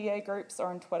IGDA groups or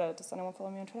on Twitter? Does anyone follow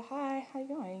me on Twitter? Hi, how are you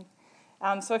going?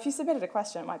 So if you submitted a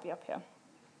question, it might be up here.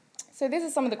 So these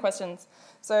are some of the questions.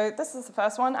 So this is the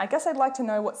first one. I guess I'd like to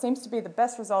know what seems to be the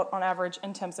best result on average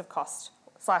in terms of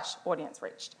cost/audience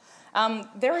reached.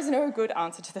 There is no good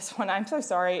answer to this one. I'm so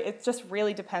sorry. It just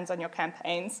really depends on your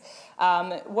campaigns.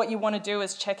 What you want to do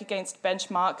is check against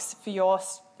benchmarks for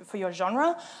your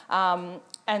genre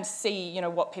and see,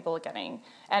 what people are getting.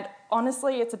 And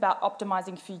honestly, it's about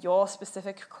optimizing for your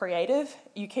specific creative.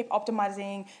 You keep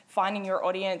optimizing, finding your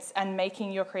audience, and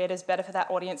making your creatives better for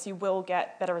that audience. You will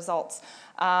get better results.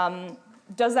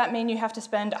 Does that mean you have to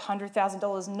spend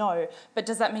 $100,000? No. But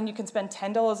does that mean you can spend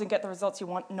 $10 and get the results you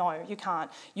want? No, you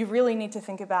can't. You really need to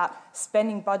think about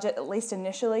spending budget, at least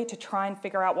initially, to try and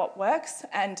figure out what works.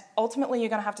 And ultimately, you're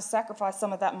going to have to sacrifice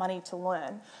some of that money to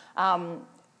learn.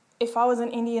 If I was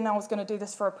an indie and I was going to do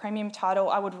this for a premium title,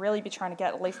 I would really be trying to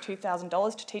get at least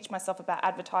 $2,000 to teach myself about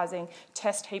advertising,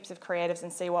 test heaps of creatives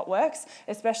and see what works,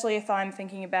 especially if I'm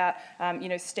thinking about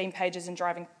Steam pages and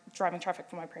driving traffic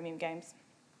for my premium games.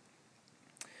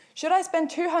 Should I spend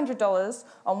 $200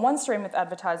 on one stream with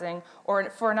advertising, or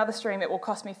for another stream it will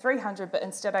cost me $300, but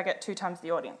instead I get 2 times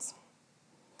the audience?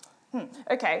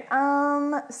 Okay,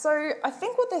 so I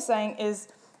think what they're saying is,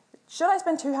 should I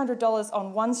spend $200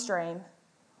 on one stream,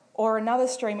 Or another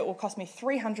stream, it will cost me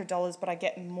 $300, but I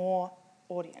get more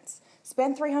audience.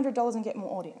 Spend $300 and get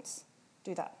more audience.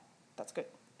 Do that. That's good.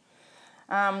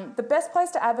 The best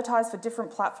place to advertise for different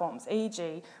platforms,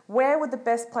 e.g., where would the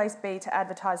best place be to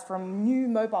advertise for a new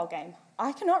mobile game?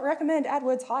 I cannot recommend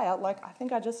AdWords higher. Like, I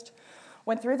think I just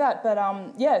went through that. But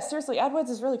yeah, seriously, AdWords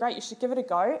is really great. You should give it a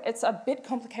go. It's a bit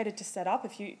complicated to set up.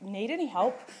 If you need any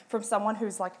help from someone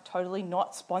who's like totally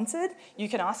not sponsored, you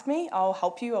can ask me. I'll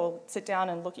help you. I'll sit down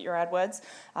and look at your AdWords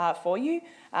for you,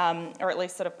 or at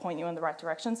least sort of point you in the right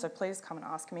direction. So please come and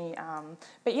ask me.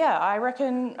 But yeah, I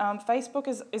reckon Facebook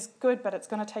is good, but it's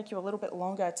going to take you a little bit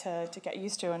longer to get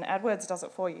used to, and AdWords does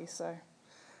it for you. So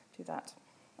do that.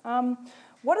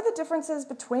 What are the differences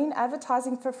between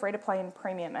advertising for free-to-play and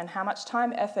premium, and how much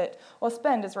time, effort, or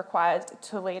spend is required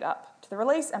to lead up to the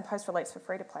release and post-release for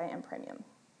free-to-play and premium?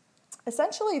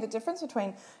 Essentially, the difference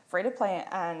between free-to-play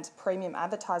and premium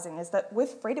advertising is that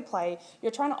with free-to-play,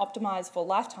 you're trying to optimize for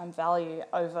lifetime value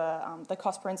over the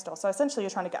cost per install. So essentially, you're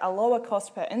trying to get a lower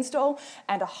cost per install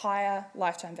and a higher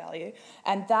lifetime value.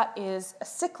 And that is a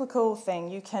cyclical thing.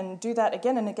 You can do that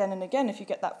again and again and again if you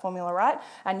get that formula right,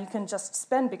 and you can just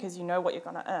spend because you know what you're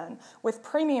going to earn. With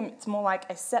premium, it's more like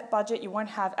a set budget. You won't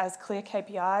have as clear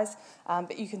KPIs,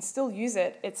 but you can still use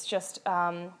it. It's just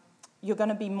you're going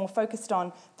to be more focused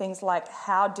on things like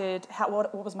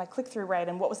what was my click-through rate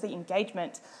and what was the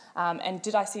engagement, and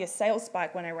did I see a sales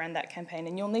spike when I ran that campaign?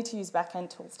 And you'll need to use back-end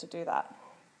tools to do that.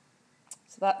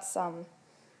 So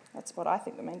that's what I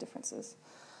think the main difference is.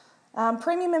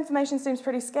 Premium information seems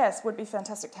pretty scarce. Would be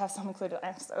fantastic to have some included.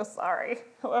 I'm so sorry.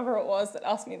 Whoever it was that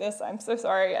asked me this, I'm so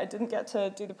sorry I didn't get to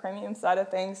do the premium side of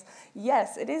things.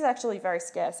 Yes, it is actually very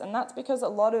scarce, and that's because a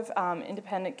lot of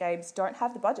independent games don't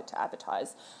have the budget to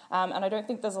advertise. And I don't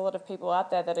think there's a lot of people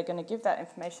out there that are going to give that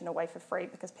information away for free,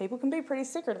 because people can be pretty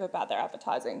secretive about their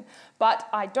advertising. But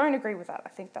I don't agree with that. I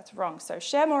think that's wrong. So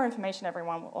share more information,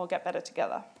 everyone. We'll all get better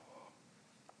together.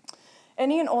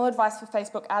 Any and all advice for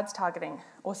Facebook ads targeting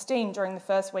or Steam during the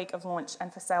first week of launch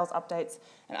and for sales updates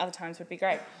and other times would be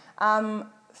great.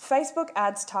 Facebook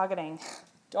ads targeting,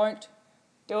 don't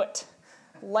do it.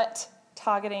 Let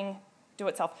targeting do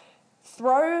itself.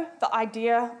 Throw the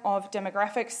idea of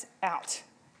demographics out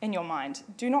in your mind.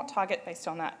 Do not target based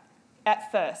on that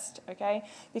at first, okay?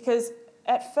 Because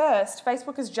at first,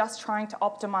 Facebook is just trying to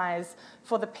optimize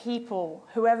for the people,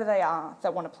 whoever they are,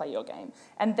 that want to play your game.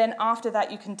 And then after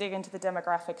that, you can dig into the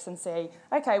demographics and say,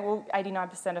 okay, well,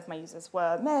 89% of my users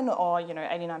were men, or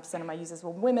 89% of my users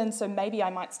were women, so maybe I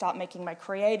might start making my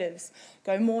creatives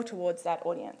go more towards that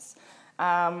audience.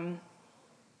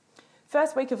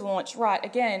 First week of launch, right,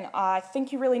 again, I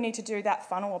think you really need to do that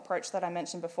funnel approach that I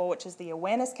mentioned before, which is the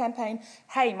awareness campaign.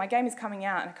 Hey, my game is coming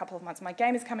out in a couple of months, my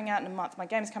game is coming out in a month, my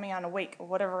game is coming out in a week, or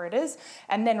whatever it is,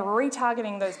 and then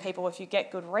retargeting those people if you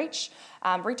get good reach.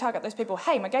 Retarget those people,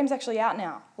 hey, my game's actually out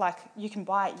now. Like, you can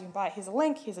buy it, here's a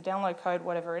link, here's a download code,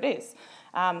 whatever it is.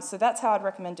 So that's how I'd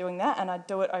recommend doing that, and I'd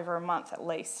do it over a month at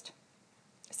least.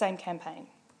 Same campaign.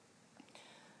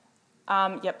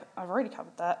 Yep, I've already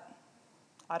covered that.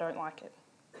 I don't like it.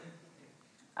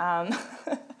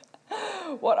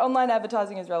 What online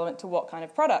advertising is relevant to what kind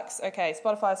of products? Okay,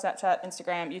 Spotify, Snapchat,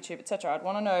 Instagram, YouTube, etc. I'd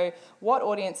want to know what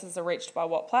audiences are reached by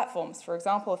what platforms. For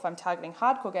example, if I'm targeting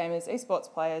hardcore gamers,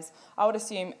 esports players, I would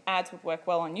assume ads would work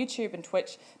well on YouTube and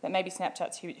Twitch, but maybe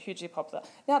Snapchat's hugely popular.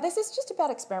 Now, this is just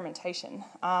about experimentation.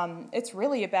 It's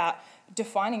really about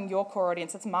defining your core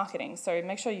audience. It's marketing, so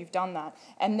make sure you've done that.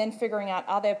 And then figuring out,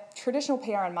 are there traditional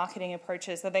PR and marketing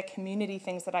approaches? Are there community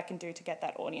things that I can do to get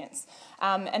that audience?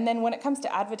 And then when it comes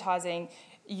to advertising,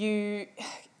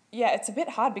 it's a bit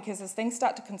hard because as things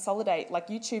start to consolidate, like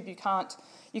YouTube, you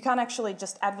can't actually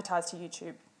just advertise to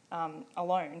YouTube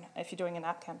alone. If you're doing an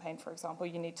app campaign, for example,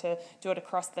 you need to do it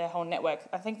across their whole network.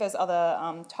 I think there's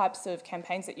other types of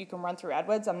campaigns that you can run through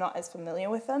AdWords. I'm not as familiar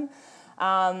with them.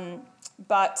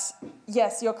 But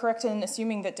yes, you're correct in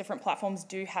assuming that different platforms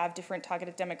do have different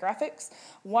targeted demographics.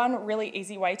 One really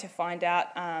easy way to find out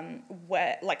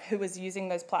who is using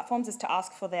those platforms is to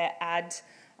ask for their ad.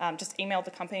 Just email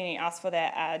the company and ask for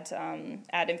their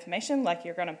ad information. Like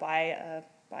you're going to buy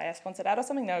a sponsored ad or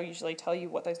something, they'll usually tell you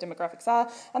what those demographics are.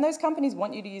 And those companies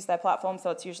want you to use their platform, so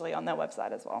it's usually on their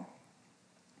website as well.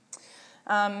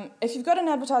 If you've got an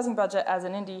advertising budget as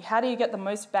an indie, how do you get the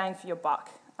most bang for your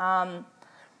buck?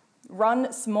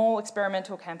 Run small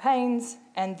experimental campaigns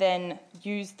and then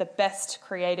use the best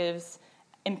creatives,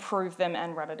 improve them,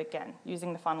 and run it again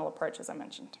using the funnel approach as I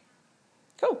mentioned.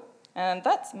 Cool. And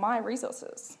that's my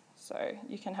resources. So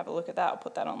you can have a look at that. I'll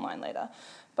put that online later.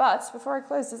 But before I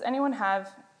close, does anyone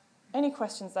have any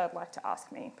questions they'd like to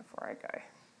ask me before I go?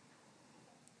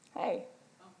 Hey.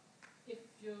 If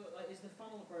Is the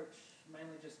funnel approach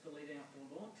mainly just for leading up to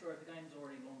a launch, or if the game's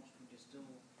already launched, would you still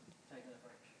take that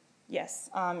approach? Yes.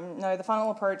 No, the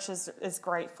funnel approach is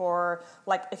great for,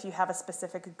 like, if you have a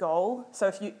specific goal.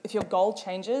 So if your goal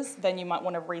changes, then you might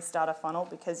want to restart a funnel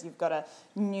because you've got a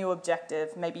new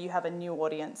objective. Maybe you have a new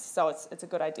audience. So it's a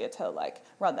good idea to, like,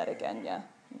 run that again, yeah.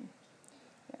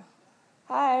 Yeah.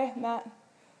 Hi, Matt.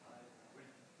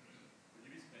 Would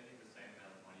you be spending the same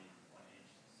amount of money on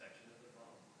each section of the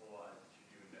funnel, or should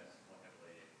you invest more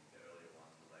heavily in the earlier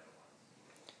ones or later ones?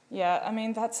 Yeah, I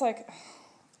mean, that's like,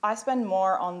 I spend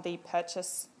more on the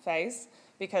purchase phase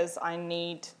because I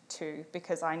need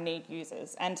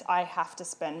users, and I have to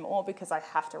spend more because I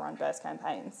have to run burst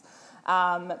campaigns.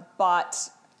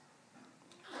 But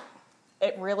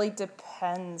it really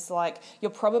depends. Like,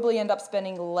 you'll probably end up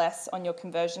spending less on your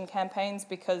conversion campaigns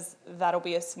because that'll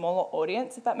be a smaller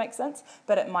audience, if that makes sense,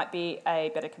 but it might be a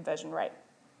better conversion rate.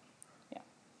 Yeah.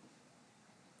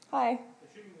 Hi.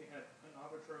 Assuming we had an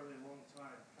arbitrarily long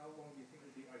time, how long do you think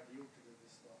would be ideal to do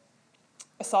this stuff?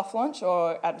 A soft launch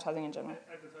or advertising in general?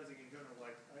 Advertising in general,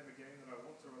 like I have a game that I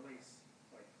want to release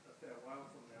like a fair while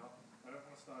from now. I don't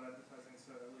want to start advertising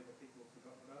so early that people have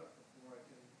forgotten about it before I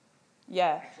can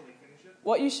actually finish it.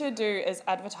 What you should do is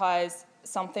advertise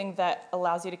something that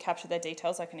allows you to capture their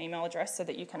details, like an email address, so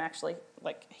that you can actually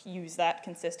like use that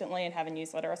consistently and have a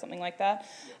newsletter or something like that.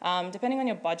 Depending on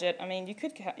your budget, I mean, you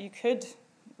could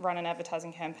run an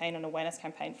advertising campaign, an awareness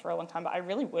campaign for a long time, but I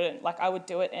really wouldn't. Like, I would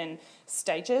do it in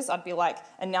stages. I'd be like,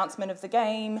 announcement of the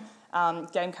game,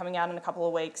 game coming out in a couple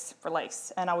of weeks,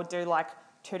 release. And I would do like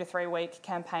 2 to 3 week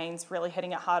campaigns, really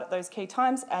hitting it hard at those key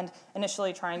times, and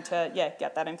initially trying to,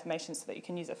 get that information so that you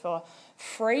can use it for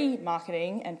free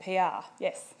marketing and PR.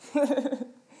 Yes.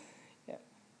 Yeah.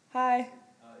 Hi.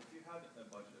 If you had a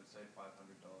budget of, say, $500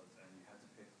 and you had to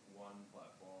pick one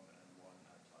platform and one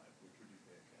ad type, which would you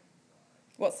pick and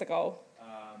why? What's the goal?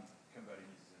 Converting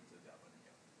users into downloading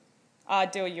your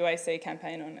Do a UAC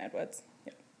campaign on AdWords.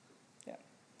 Yeah.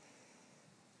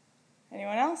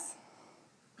 Anyone else?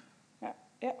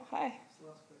 Yeah, hi. Just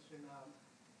last question.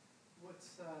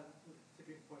 What's the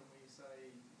tipping point where you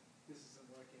say this isn't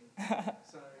working?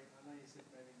 So I know you said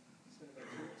maybe spend about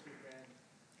two grand,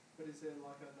 but is there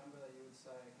like a number that you would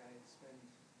say, okay, spend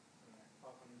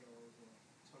 $500 or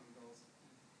 $20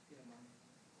 in a month,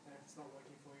 and if it's not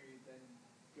working for you, then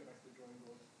go back to the drawing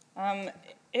board?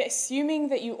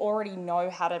 Assuming that you already know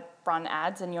how to run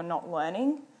ads and you're not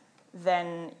learning,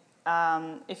 then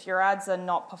if your ads are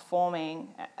not performing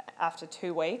after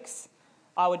 2 weeks,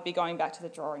 I would be going back to the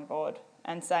drawing board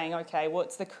and saying, okay,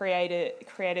 what's the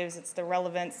creatives, it's the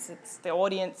relevance, it's the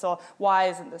audience, or why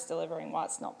isn't this delivering, why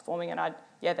it's not performing, and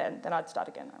then I'd start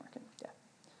again, I reckon, yeah.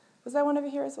 Was there one over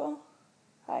here as well?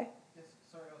 Hi. Yes,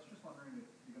 sorry, I was just wondering if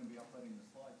you're going to be uploading the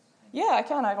slides. Yeah, I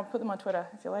can. I'll put them on Twitter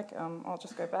if you like. I'll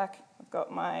just go back. I've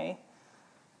got my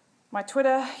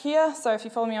Twitter here, so if you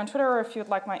follow me on Twitter or if you'd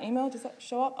like my email, does that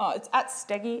show up? Oh, it's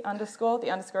 @Steggy_. The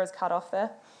underscore is cut off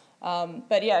there.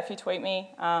 But yeah, if you tweet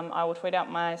me, I will tweet out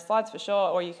my slides for sure,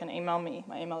 or you can email me.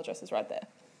 My email address is right there.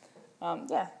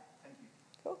 Yeah. Thank you.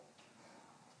 Cool.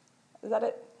 Is that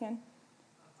it, Ian?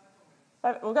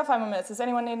 We've got 5 more minutes. Does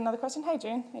anyone need another question? Hey,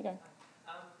 June, here you go.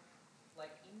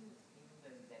 Like in the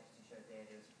examples you showed there,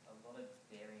 there's a lot of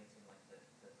variance in like the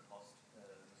cost per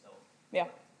result. Yeah.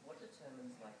 What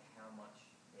determines like how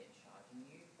much they're charging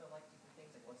you for like different things?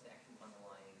 Like what's the actual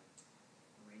underlying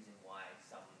reason why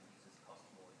some users cost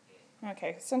more to get?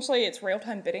 Okay, essentially it's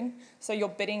real-time bidding. So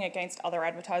you're bidding against other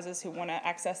advertisers who want to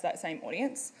access that same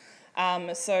audience.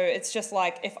 So it's just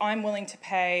like if I'm willing to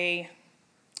pay,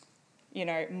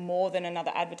 more than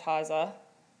another advertiser,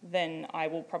 then I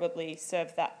will probably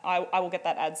serve that. I will get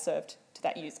that ad served to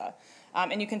that user.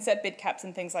 And you can set bid caps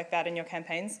and things like that in your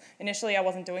campaigns. Initially, I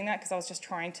wasn't doing that because I was just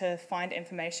trying to find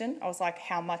information. I was like,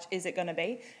 how much is it going to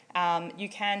be? You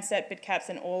can set bid caps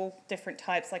in all different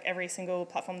types. Like every single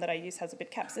platform that I use has a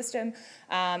bid cap system.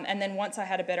 And then once I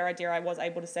had a better idea, I was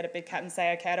able to set a bid cap and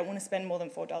say, okay, I don't want to spend more than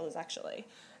 $4 actually.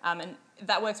 And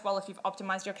that works well if you've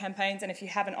optimized your campaigns, and if you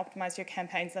haven't optimized your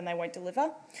campaigns, then they won't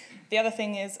deliver. The other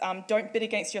thing is don't bid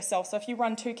against yourself. So if you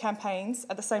run 2 campaigns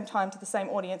at the same time to the same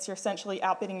audience, you're essentially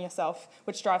outbidding yourself,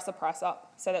 which drives the price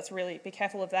up. So that's really, be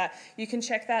careful of that. You can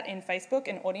check that in Facebook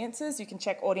and audiences. You can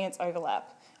check audience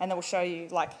overlap, and it will show you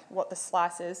like what the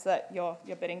slice is that you're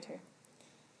bidding to.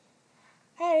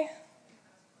 Hey.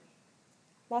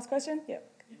 Last question? Yep.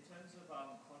 In terms of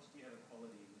quantity over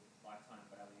quality with lifetime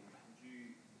value, would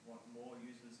you want more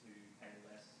users who pay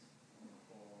less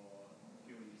or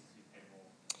fewer users who pay more?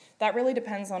 That really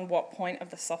depends on what point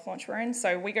of the soft launch we're in.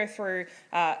 So we go through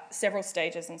several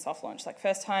stages in soft launch, like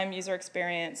first time user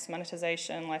experience,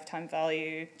 monetization, lifetime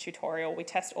value, tutorial. We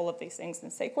test all of these things in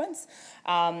sequence.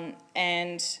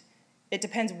 And it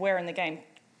depends where in the game.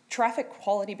 Traffic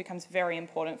quality becomes very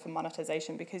important for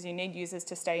monetization because you need users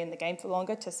to stay in the game for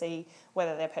longer to see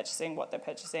whether they're purchasing, what they're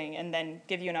purchasing, and then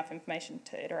give you enough information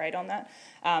to iterate on that.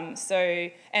 And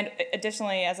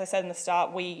additionally, as I said in the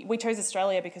start, we chose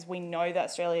Australia because we know that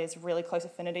Australia is really close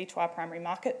affinity to our primary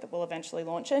market that we'll eventually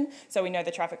launch in. So we know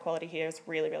the traffic quality here is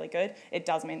really, really good. It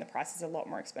does mean the price is a lot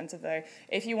more expensive though.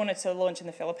 If you wanted to launch in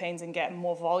the Philippines and get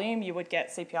more volume, you would get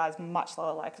CPIs much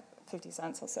lower, like 50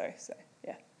 cents or so. So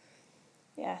yeah.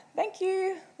 Yeah, thank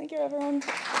you. Thank you, everyone.